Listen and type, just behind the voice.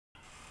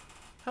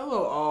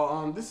Hello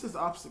all, this is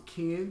Opposite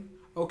Ken,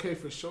 okay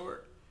for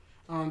short.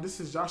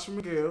 This is Joshua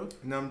Miguel,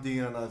 And I'm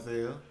Dion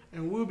Isaiah.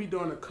 and we'll be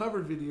doing a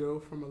cover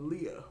video from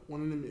Aaliyah,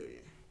 One in a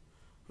Million.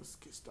 Let's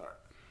get started.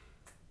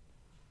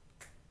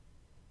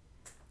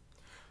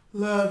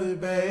 Love it,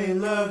 babe,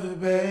 love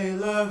it, babe,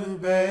 love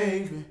it,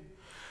 baby.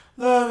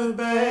 Love it,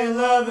 babe,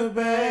 love it,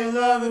 babe,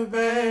 love it,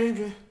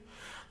 baby.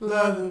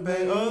 Love it,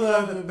 babe, oh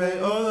love it, babe,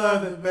 oh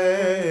love it,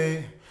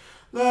 babe.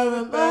 Love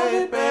it,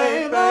 babe,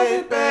 babe,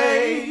 babe,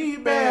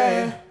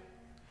 baby.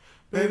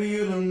 Baby,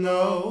 you don't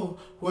know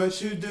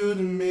what you do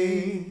to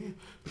me.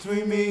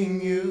 Between me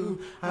and you,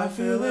 I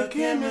feel a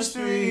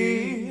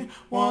chemistry.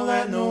 Won't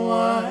let no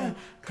one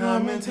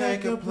come and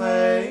take a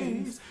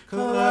place. 'Cause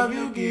love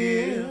you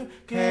give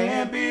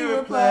can't be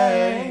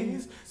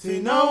replaced. See,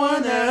 no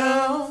one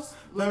else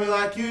love me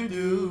like you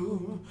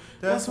do.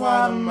 That's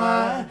why I'm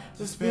mine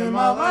to spend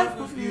my life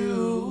with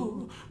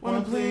you.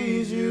 Wanna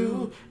please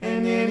you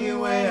in any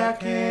way I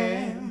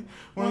can.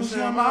 Wanna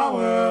share my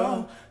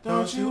world,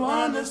 don't you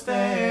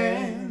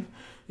understand?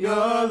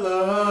 Your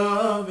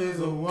love is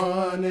a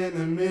one in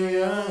a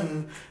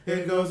million.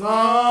 It goes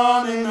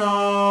on and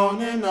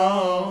on and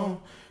on.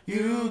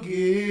 You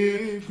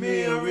give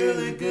me a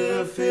really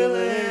good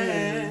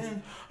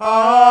feeling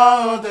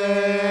all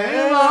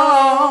day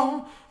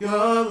long.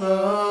 Your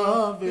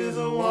love is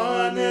a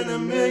one in a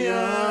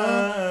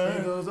million.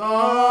 It goes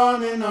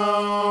on and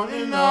on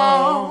and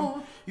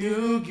on.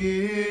 You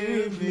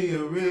give me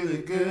a really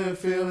good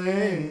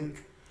feeling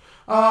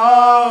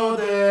all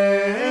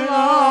day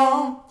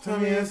long.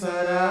 Turn me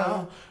inside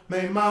out,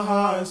 make my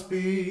heart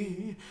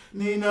speed.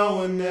 Need no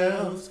one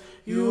else,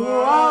 you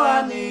are all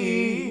I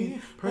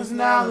need.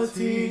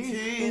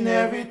 Personality in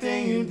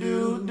everything you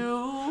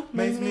do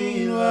makes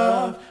me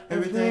love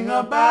everything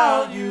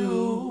about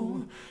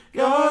you.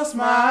 Your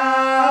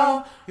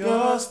smile,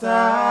 your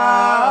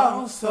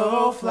style,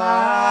 so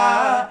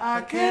fly,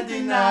 I can't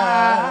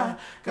deny.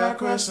 Got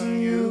crush on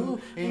you,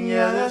 and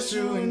yeah, that's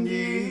true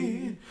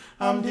indeed.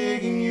 I'm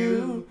digging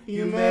you,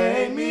 you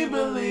made me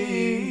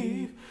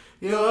believe.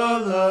 Your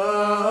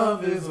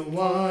love is a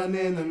one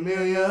in a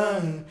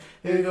million.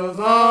 It goes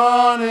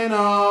on and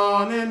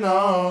on and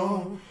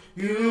on.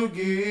 You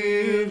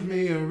give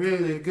me a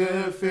really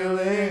good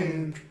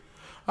feeling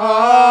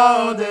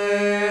all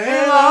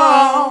day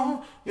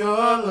long. Your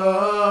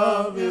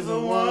love is a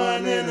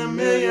one in a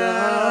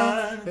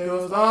million. It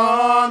goes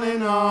on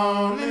and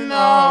on and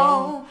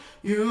on.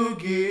 You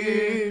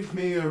give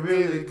me a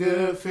really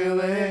good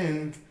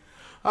feeling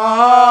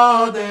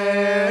all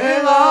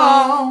day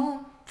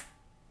long.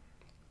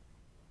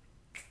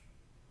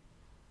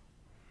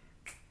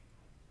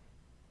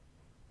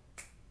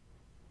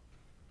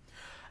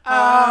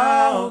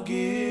 I'll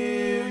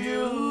give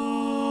you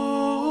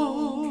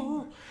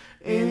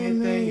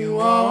anything you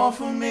want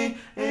from me,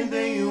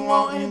 anything you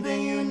want,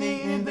 anything you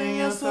need, anything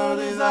your soul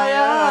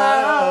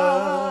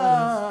desires.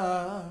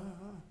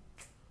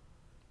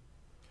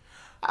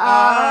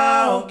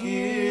 I'll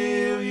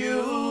give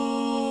you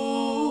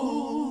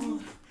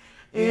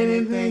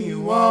anything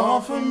you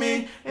want from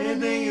me,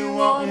 anything you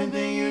want,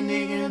 anything you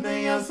need,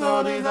 anything your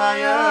soul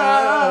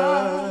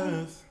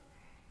desires.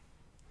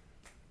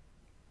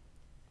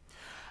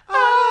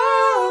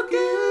 I'll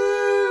give you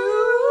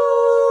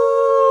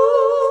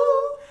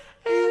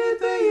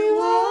anything you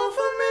want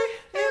from me,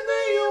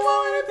 anything you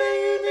want,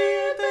 anything you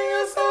need, anything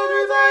your soul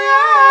desires.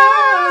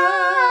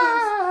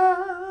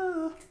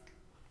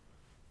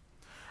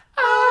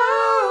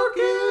 I'll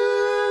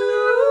give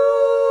you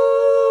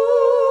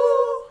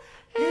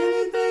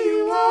anything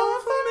you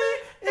want from me,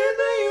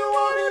 anything you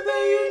want,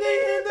 anything you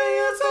need, anything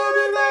your soul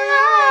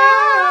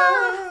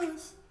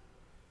desires.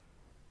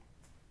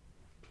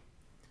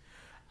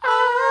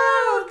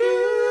 I'll give you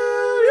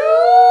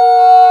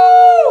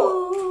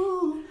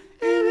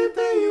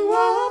anything you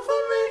want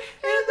from me,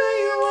 anything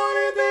you want,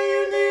 anything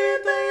you need,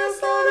 anything your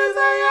soul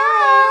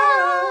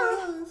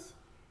desires.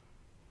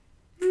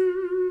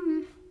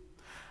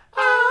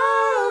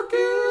 I'll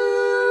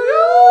give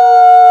you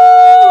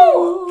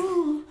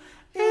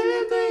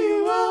anything you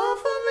want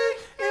from me,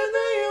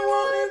 anything you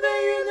want,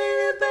 anything you need,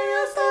 anything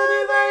your soul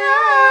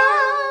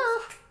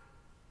desires.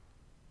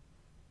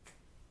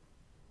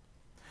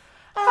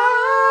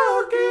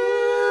 I'll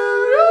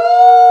give you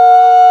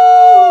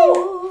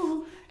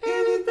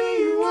anything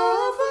you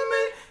want from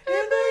me,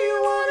 anything you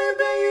want,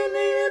 anything you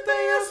need,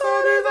 anything your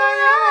soul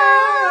desires.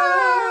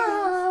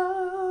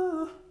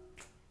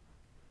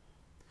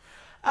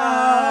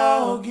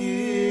 I'll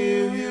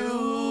give you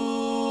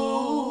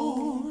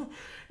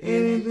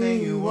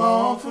anything you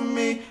want from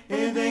me,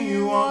 anything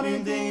you want,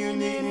 anything you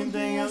need,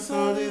 anything your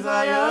soul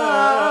desires.